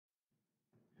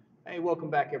Hey, welcome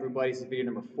back everybody. This is video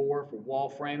number 4 for wall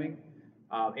framing.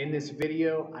 In this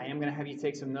video, I am going to have you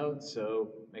take some notes, so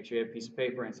make sure you have a piece of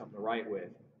paper and something to write with.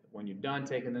 When you're done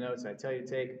taking the notes I tell you to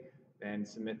take, then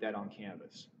submit that on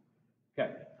Canvas.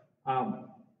 Okay,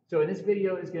 so in this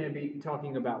video is going to be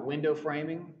talking about window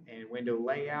framing and window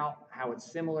layout, how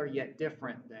it's similar yet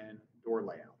different than door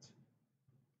layouts.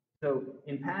 So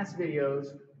in past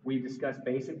videos, we've discussed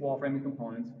basic wall framing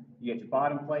components. You get your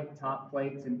bottom plate, top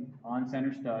plates, and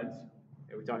on-center studs.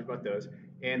 And we talked about those.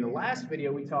 In the last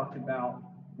video, we talked about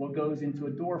what goes into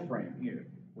a door frame here,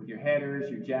 with your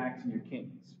headers, your jacks, and your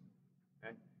kings.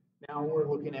 Okay? Now we're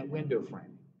looking at window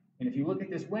framing. And if you look at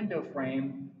this window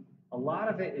frame, a lot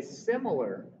of it is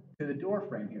similar to the door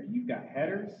frame here. You've got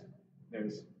headers,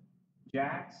 there's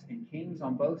jacks and kings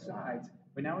on both sides,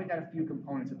 but now we've got a few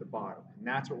components at the bottom, and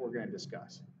that's what we're going to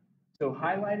discuss. So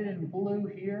highlighted in blue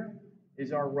here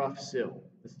is our rough sill.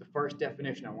 This is the first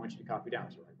definition I want you to copy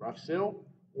down. So rough sill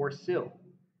or sill.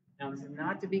 Now this is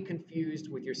not to be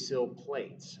confused with your sill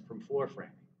plates from floor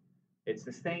framing. It's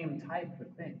the same type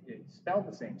of thing. It's spelled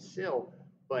the same, sill,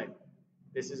 but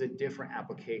this is a different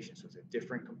application, so it's a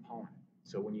different component.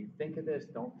 So when you think of this,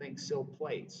 don't think sill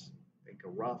plates. Think a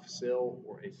rough sill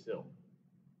or a sill.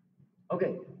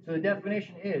 Okay, so the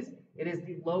definition is, it is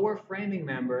the lower framing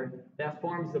member that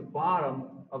forms the bottom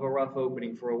of a rough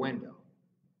opening for a window.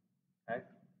 Okay,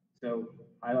 so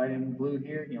highlighted in blue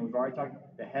here, we've already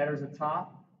talked, the headers at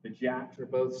top, the jacks are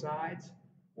both sides.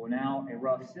 Well, now a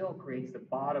rough sill creates the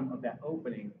bottom of that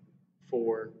opening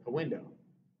for a window.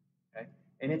 Okay,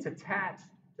 and it's attached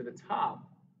to the top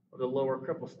of the lower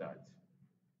cripple studs.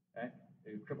 Okay,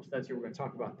 the cripple studs here, we're going to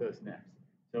talk about those next.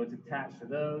 So it's attached to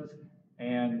those,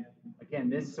 and again,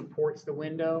 this supports the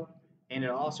window, and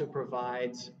it also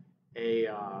provides a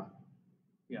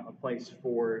place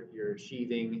for your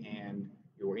sheathing and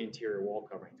your interior wall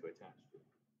covering to attach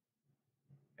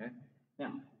to. Okay,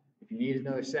 now if you need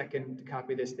another second to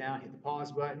copy this down, hit the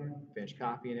pause button, finish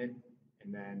copying it,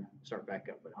 and then start back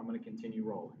up. But I'm going to continue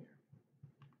rolling here.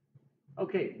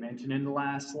 Okay, mentioned in the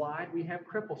last slide, we have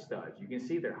cripple studs. You can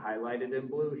see they're highlighted in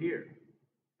blue here.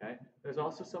 Okay, there's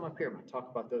also some up here. I'm going to talk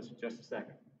about those in just a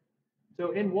second.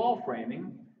 So in wall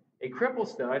framing, a cripple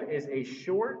stud is a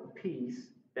short piece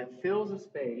that fills a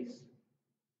space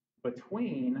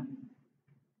between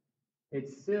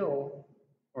its sill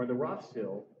or the rough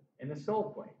sill and the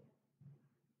sole plate,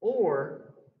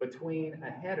 or between a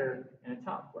header and a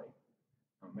top plate.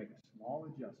 I'll make a small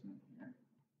adjustment here.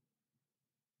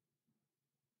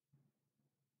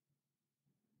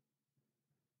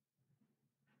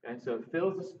 And so it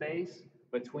fills the space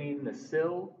between the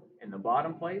sill and the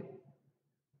bottom plate,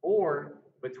 or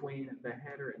between the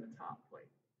header and the top plate.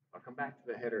 I'll come back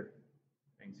to the header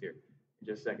things here in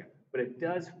just a second. But it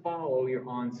does follow your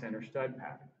on-center stud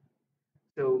pattern.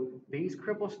 So these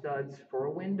cripple studs for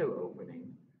a window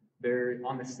opening, they're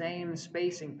on the same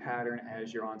spacing pattern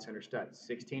as your on-center studs,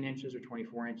 16 inches or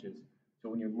 24 inches. So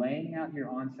when you're laying out your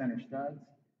on-center studs,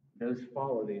 those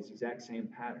follow these exact same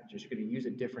patterns. You're just going to use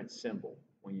a different symbol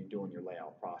when you're doing your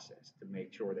layout process to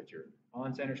make sure that your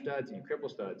on-center studs and your cripple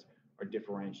studs are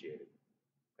differentiated.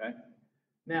 Okay?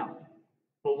 Now,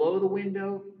 below the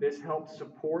window, this helps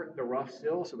support the rough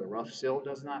sill, so the rough sill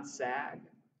does not sag,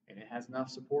 and it has enough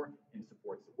support, and it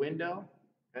supports the window.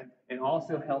 Okay? It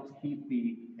also helps keep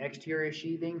the exterior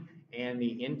sheathing and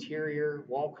the interior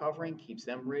wall covering, keeps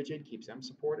them rigid, keeps them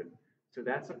supported. So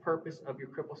that's the purpose of your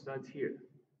cripple studs here.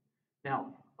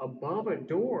 Now, above a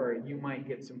door, you might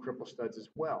get some cripple studs as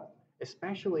well,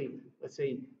 especially, let's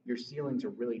say your ceilings are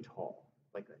really tall,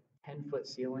 like 10-foot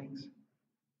ceilings,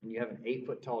 and you have an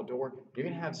 8-foot tall door, you're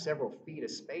going to have several feet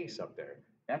of space up there.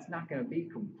 That's not going to be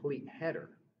complete header.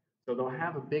 So they'll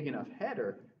have a big enough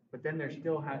header, but then there's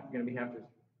still going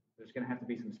to have to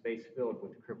be some space filled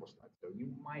with the cripple studs. So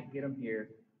you might get them here,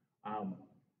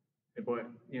 but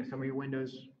some of your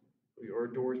windows or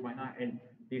doors might not, and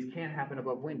these can happen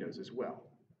above windows as well.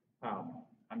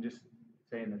 I'm just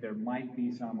saying that there might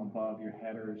be some above your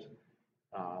headers,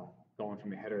 going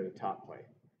from the header to the top plate.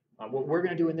 What we're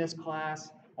going to do in this class,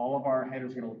 all of our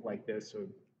headers are going to look like this, so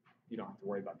you don't have to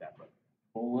worry about that. But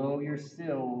below your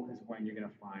sill is when you're going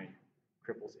to find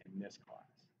cripples in this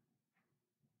class.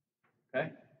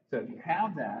 Okay, so if you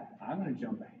have that, I'm going to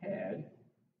jump ahead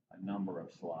a number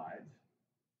of slides.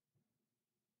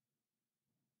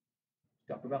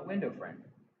 Talk about window framing.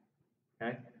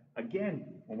 Okay, again,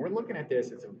 when we're looking at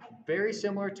this, it's very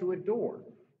similar to a door.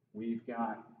 We've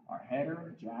got our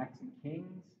header, jacks and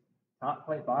kings, top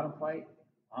plate, bottom plate,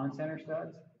 on-center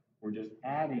studs. We're just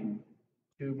adding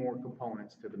 2 more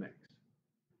components to the mix.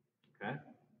 Okay,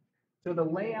 So the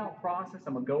layout process,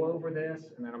 I'm gonna go over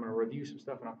this, and then I'm gonna review some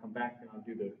stuff, and I'll come back and I'll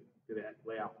do that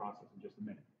layout process in just a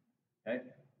minute. Okay?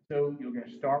 So you're gonna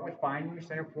start with finding your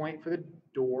center point for the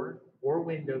door or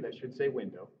window. That should say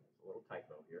window. A little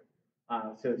typo here.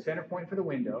 So the center point for the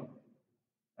window.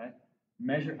 Okay?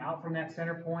 Measure out from that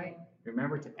center point.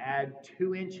 Remember to add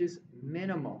 2 inches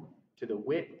minimum to the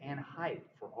width and height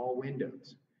for all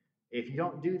windows. If you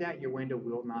don't do that, your window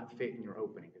will not fit in your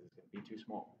opening because it's going to be too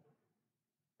small.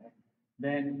 Okay?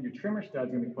 Then your trimmer stud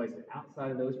is going to be placed outside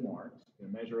of those marks. You're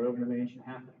going to measure over 1.5 inches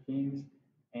for kings,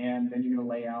 and then you're going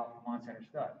to lay out on center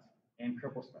studs and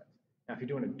cripple studs. Now, if you're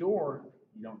doing a door,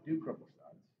 you don't do cripple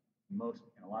studs.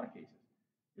 In a lot of cases,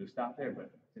 you'll stop there.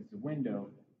 But since the window,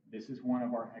 this is one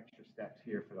of our extra steps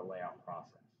here for the layout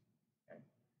process. Okay.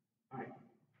 All right.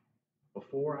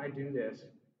 Before I do this,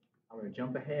 I'm going to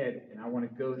jump ahead and I want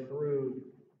to go through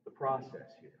the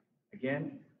process here.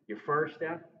 Again, your first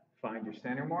step, find your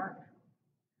center mark.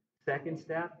 Second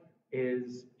step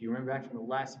is, if you remember back from the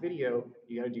last video,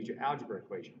 you got to do your algebra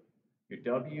equation. Your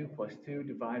W plus 2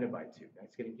 divided by 2.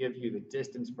 That's going to give you the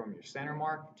distance from your center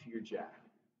mark to your jack,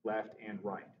 left and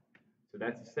right. So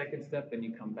that's the second step. Then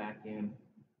you come back in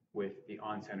with the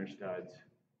on-center studs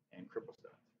and cripple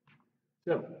studs.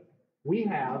 So we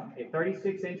have a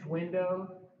 36-inch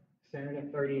window centered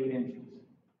at 38 inches.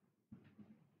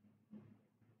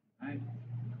 All right.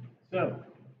 So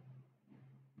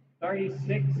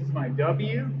 36 is my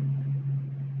W.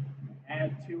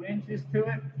 Add 2 inches to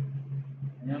it,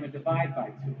 and I'm going to divide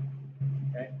by 2.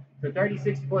 Okay. So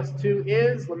 36 plus 2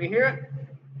 is, let me hear it.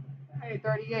 Hey,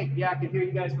 38. Yeah, I can hear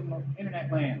you guys from the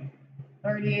internet land.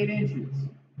 38 inches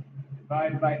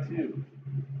divided by 2.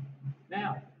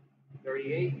 Now,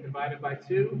 38 divided by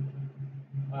 2.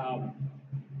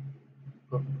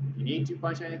 You need to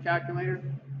punch in a calculator,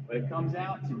 but it comes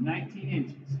out to 19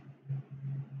 inches.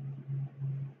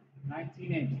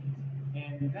 19 inches.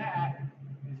 And that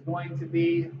is going to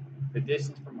be the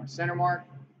distance from our center mark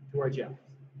to our jack.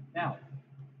 Now,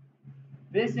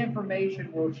 this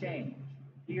information will change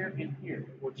here and here.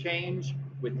 It will change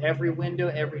with every window,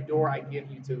 every door I give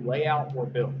you to layout or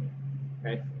build.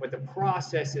 Okay? But the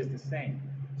process is the same.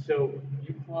 So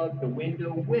you plug the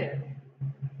window width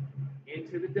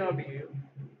into the W,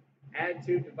 add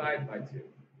 2, divide by 2.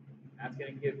 That's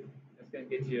going to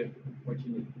get you what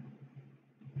you need.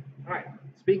 All right.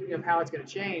 Speaking of how it's going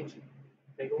to change,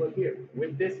 take a look here.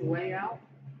 With this layout,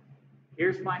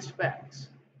 here's my specs.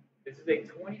 This is a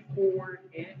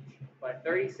 24-inch by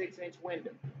 36-inch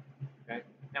window. Okay.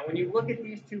 Now, when you look at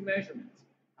these two measurements,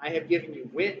 I have given you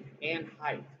width and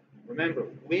height. Remember,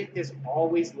 width is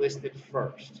always listed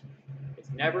first. It's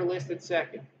never listed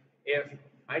second. If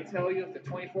I tell you if the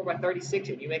 24 by 36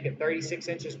 and you make it 36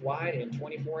 inches wide and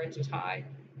 24 inches high,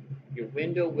 your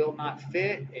window will not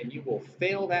fit and you will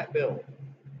fail that build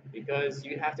because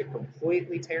you have to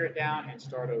completely tear it down and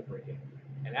start over again.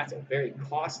 And that's a very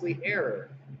costly error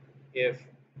if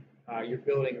you're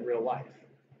building in real life.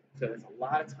 So there's a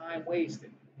lot of time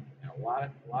wasted and a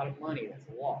lot of money that's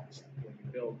lost when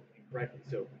you build incorrectly.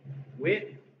 So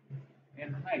width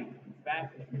and height. In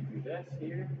fact, if we do this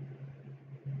here,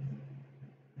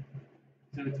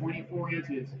 so 24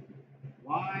 inches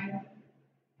wide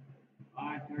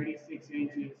by 36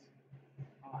 inches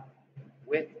high.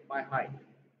 Width by height.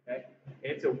 Okay?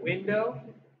 It's a window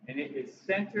and it is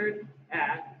centered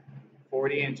at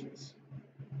 40 inches.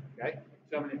 Okay?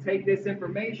 So I'm going to take this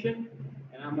information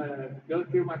and I'm going to go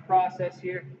through my process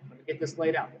here. I'm going to get this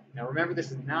laid out. Now remember,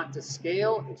 this is not to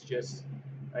scale. It's just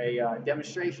a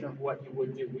demonstration of what you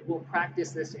would do. We will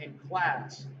practice this in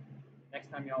class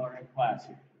next time y'all are in class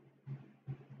here.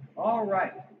 All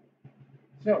right.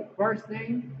 So first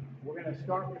thing, we're going to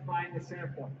start with finding the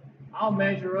center point. I'll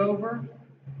measure over.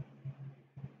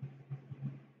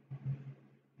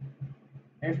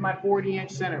 There's my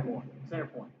 40-inch center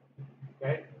point.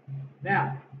 Okay.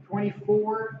 Now,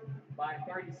 24 by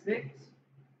 36,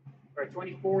 or a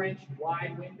 24-inch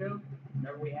wide window.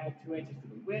 Remember, we add 2 inches to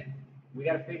the width. We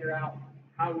got to figure out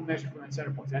how to measure from that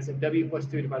center point. So that's a W plus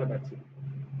 2 divided by 2.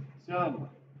 So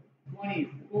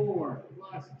 24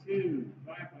 plus 2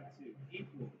 divided by 2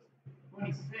 equals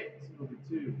 26 over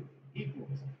 2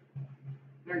 equals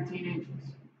 13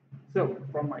 inches. So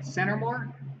from my center mark,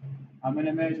 I'm going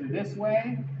to measure this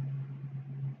way.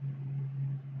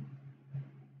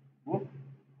 Whoop,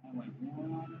 I went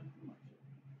one too much.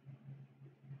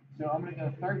 So I'm going to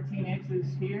go 13 inches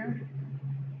here.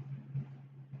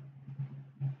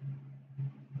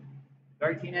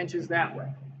 13 inches that way.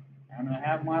 I'm going to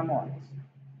have my marks.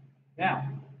 Now,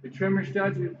 the trimmer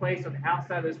studs will be placed on the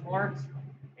outside of those marks,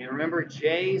 And remember,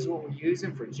 J is what we're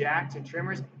using for jacks and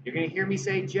trimmers. You're going to hear me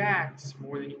say jacks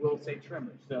more than you will say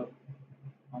trimmers. So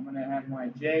I'm going to have my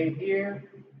J here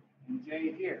and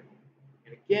J here.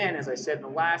 And again, as I said in the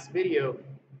last video,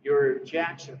 your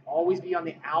jack should always be on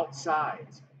the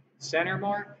outsides. Center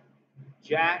mark,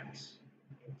 jacks,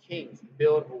 and kings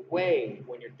build away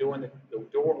when you're doing the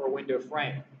door or window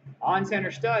frame. On center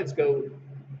studs go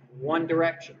one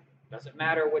direction. Doesn't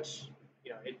matter which,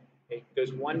 it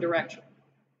goes one direction.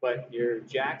 But your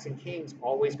jacks and kings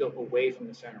always go away from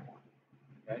the center mark.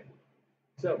 Okay?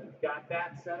 So got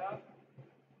that set up.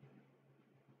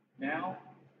 Now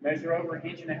measure over 1.5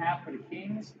 inches for the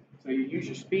kings. So you use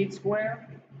your speed square.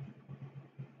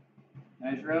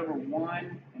 Measure over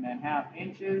 1.5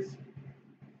 inches.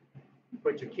 You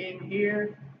put your king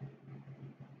here.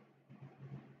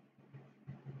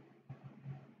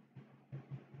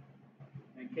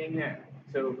 And king there.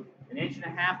 So 1.5 inches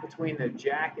between the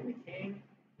jack and the king.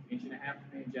 1.5 inches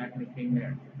between the jack and the king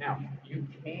there. Now, you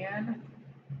can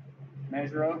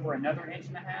measure over another 1.5 inches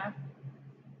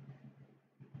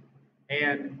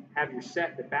and have your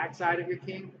set the backside of your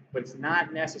king, but it's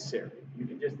not necessary. You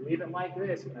can just leave it like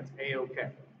this, and that's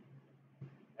A-okay.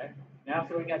 Okay? Now,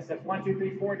 so we got steps 1, 2,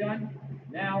 3, 4 done.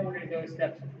 Now we're going to go to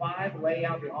steps 5, lay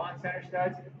out the on-center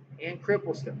studs and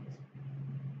cripple studs.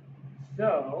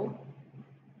 So,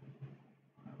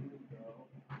 we go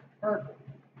purple.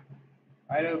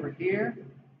 Right over here.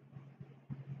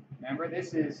 Remember,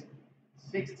 this is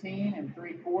 16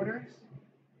 3/4.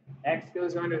 X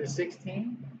goes under the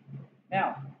 16.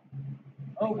 Now,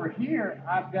 over here,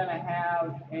 I'm going to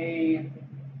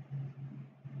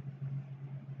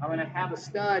have a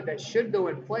stud that should go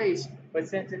in place, but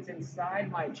since it's inside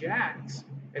my jacks,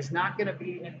 it's not going to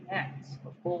be an X, a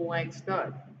full-length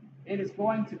stud. It is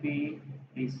going to be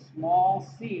a small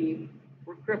C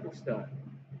for cripple stud.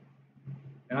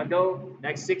 And I'll go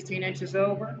next 16 inches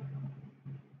over,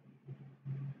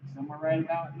 somewhere right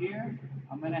about here,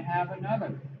 I'm going to have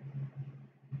another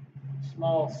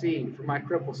small C for my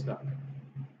cripple stud.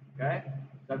 Okay?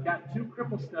 So I've got 2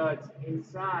 cripple studs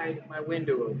inside my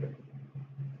window open.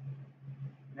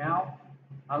 Now,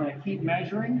 I'm going to keep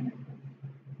measuring,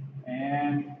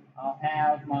 and I'll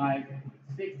have my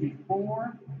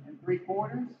 64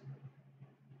 3/4,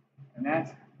 and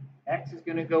that's X is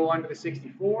going to go under the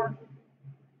 64.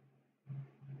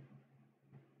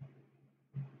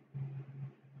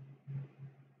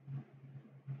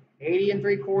 $80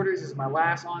 3/4 is my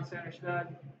last on center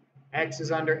stud. X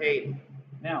is under 80.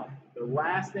 Now, the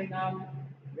last thing I'm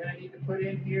going to need to put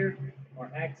in here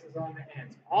are X's on the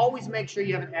ends. Always make sure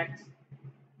you have an X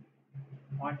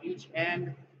on each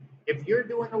end. If you're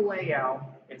doing the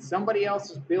layout and somebody else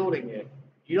is building it,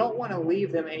 you don't want to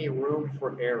leave them any room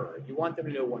for error. You want them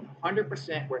to know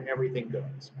 100% where everything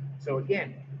goes. So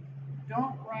again,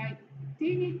 don't write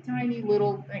teeny tiny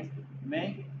little things.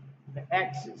 Make the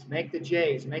X's, make the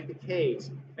J's, make the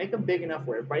K's, make them big enough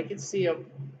where everybody can see them,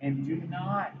 and do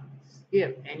not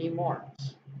skip any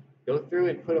marks. Go through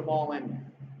and put them all in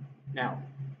there. Now,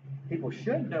 people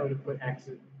should know to put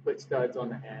X's, put studs on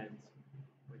the ends,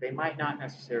 but they might not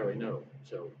necessarily know.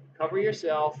 So cover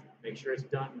yourself, make sure it's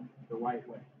done the right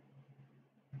way.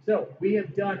 So we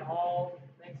have done all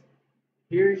things.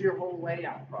 Here's your whole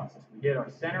layout process. We did our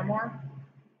center mark,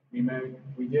 we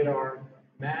did our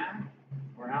math,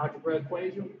 our algebra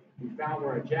equation, we found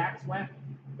where our jacks went,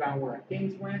 we found where our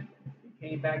kings went, we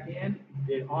came back in,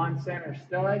 did on center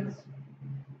studs.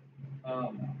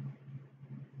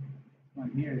 One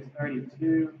here is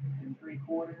 32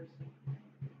 3/4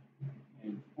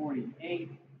 and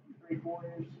 48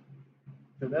 3/4.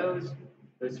 So those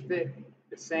fit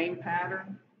the same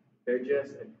pattern, they're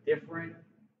just a different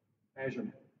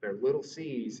measurement. They're little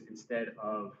C's instead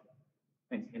of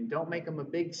things. And don't make them a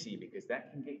big C because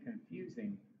that can get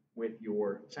confusing with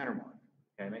your center mark.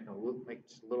 Okay, make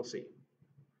just a little C.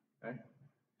 Okay,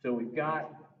 so we've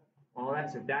got all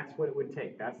that. So that's what it would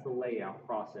take. That's the layout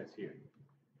process here.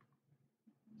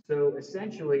 So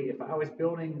essentially, if I was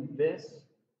building this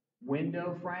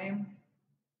window frame,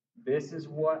 this is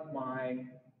what my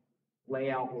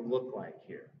layout will look like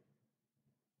here.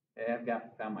 Okay,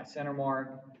 I've found my center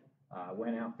mark,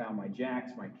 went out, found my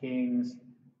jacks, my kings,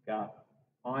 got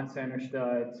on center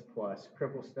studs plus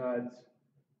cripple studs.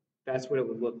 That's what it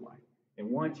would look like. And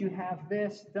once you have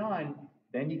this done,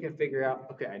 then you can figure out,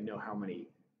 okay, I know how many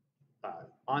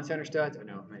on center studs, I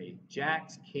know how many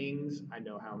jacks, kings, I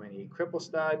know how many cripple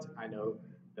studs, I know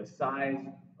the size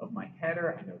of my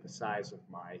header, I know the size of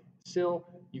my sill.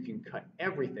 You can cut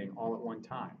everything all at one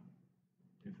time.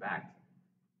 In fact,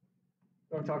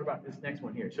 we're going to talk about this next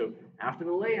one here. So after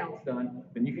the layout's done,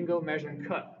 then you can go measure and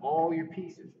cut all your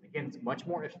pieces. Again, it's much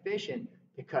more efficient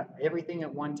to cut everything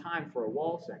at one time for a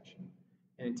wall section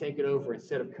and then take it over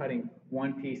instead of cutting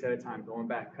one piece at a time, going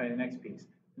back, cutting the next piece,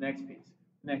 next piece,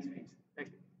 next piece,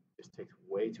 next piece. It just takes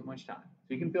way too much time.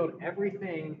 So you can build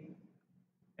everything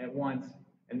at once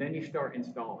and then you start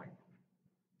installing.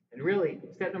 And really,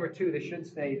 step number 2, this should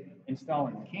say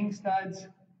installing king studs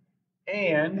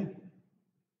and,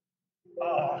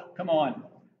 come on,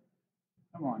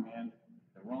 man,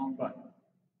 the wrong button.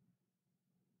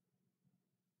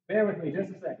 Bear with me just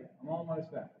a second, I'm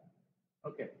almost back.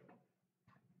 Okay.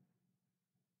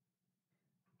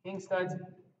 King studs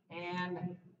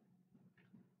and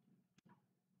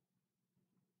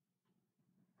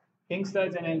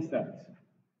end studs.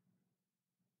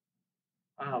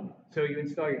 So you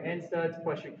install your end studs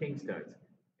plus your king studs.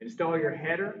 Install your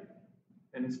header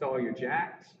and install your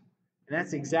jacks. And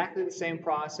that's exactly the same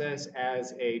process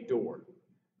as a door.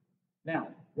 Now,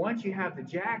 once you have the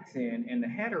jacks in and the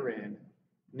header in,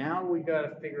 now we got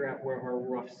to figure out where our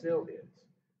rough sill is.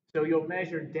 So you'll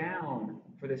measure down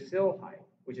for the sill height,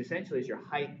 which essentially is your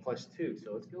height plus 2.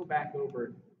 So let's go back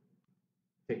over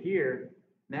to here.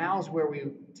 Now's where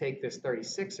we take this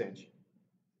 36-inch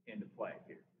into play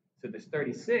here. So this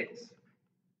 36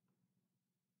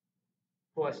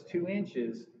 plus 2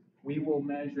 inches, we will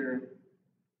measure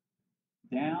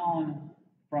down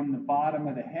from the bottom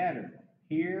of the header,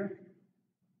 here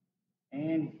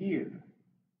and here.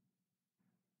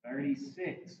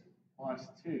 36 plus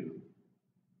 2,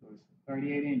 so it's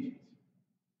 38 inches.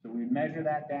 So we measure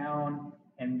that down,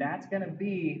 and that's going to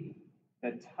be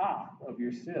the top of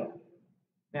your sill.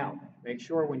 Now, make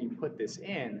sure when you put this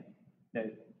in that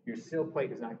your sill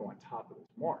plate does not go on top of those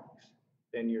marks.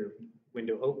 Then your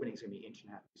window opening is going to be 1.5 inches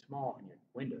too small, and your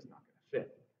window is not going to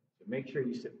fit. So make sure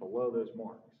you sit below those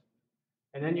marks.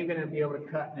 And then you're going to be able to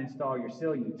cut and install your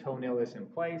sill. You toenail this in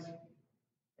place,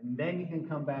 and then you can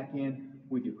come back in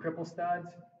with your cripple studs,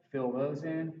 fill those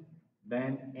in,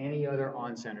 then any other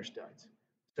on-center studs.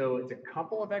 So it's a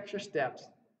couple of extra steps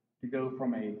to go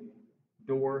from a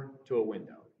door to a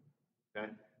window, okay?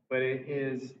 But it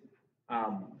is,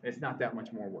 it's not that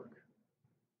much more work,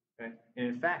 okay? And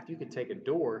in fact, you could take a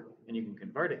door and you can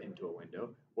convert it into a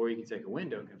window, or you can take a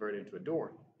window and convert it into a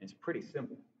door. And it's pretty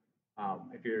simple.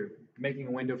 If you're making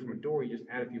a window from a door, you just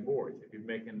add a few boards. If you're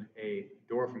making a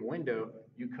door from a window,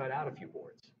 you cut out a few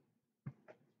boards.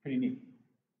 Pretty neat.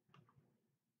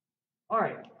 All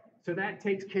right, so that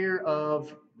takes care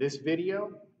of this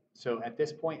video. So at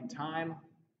this point in time,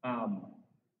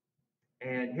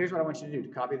 and here's what I want you to do to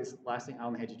copy this last thing. I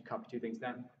only had you to copy 2 things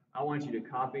down. I want you to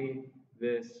copy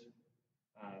this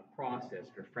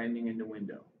process for framing into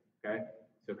window, okay?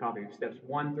 So copy steps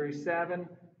 1 through 7.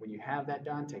 When you have that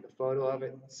done, take a photo of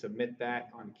it, submit that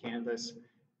on Canvas,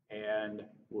 and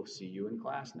we'll see you in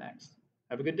class next.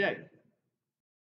 Have a good day.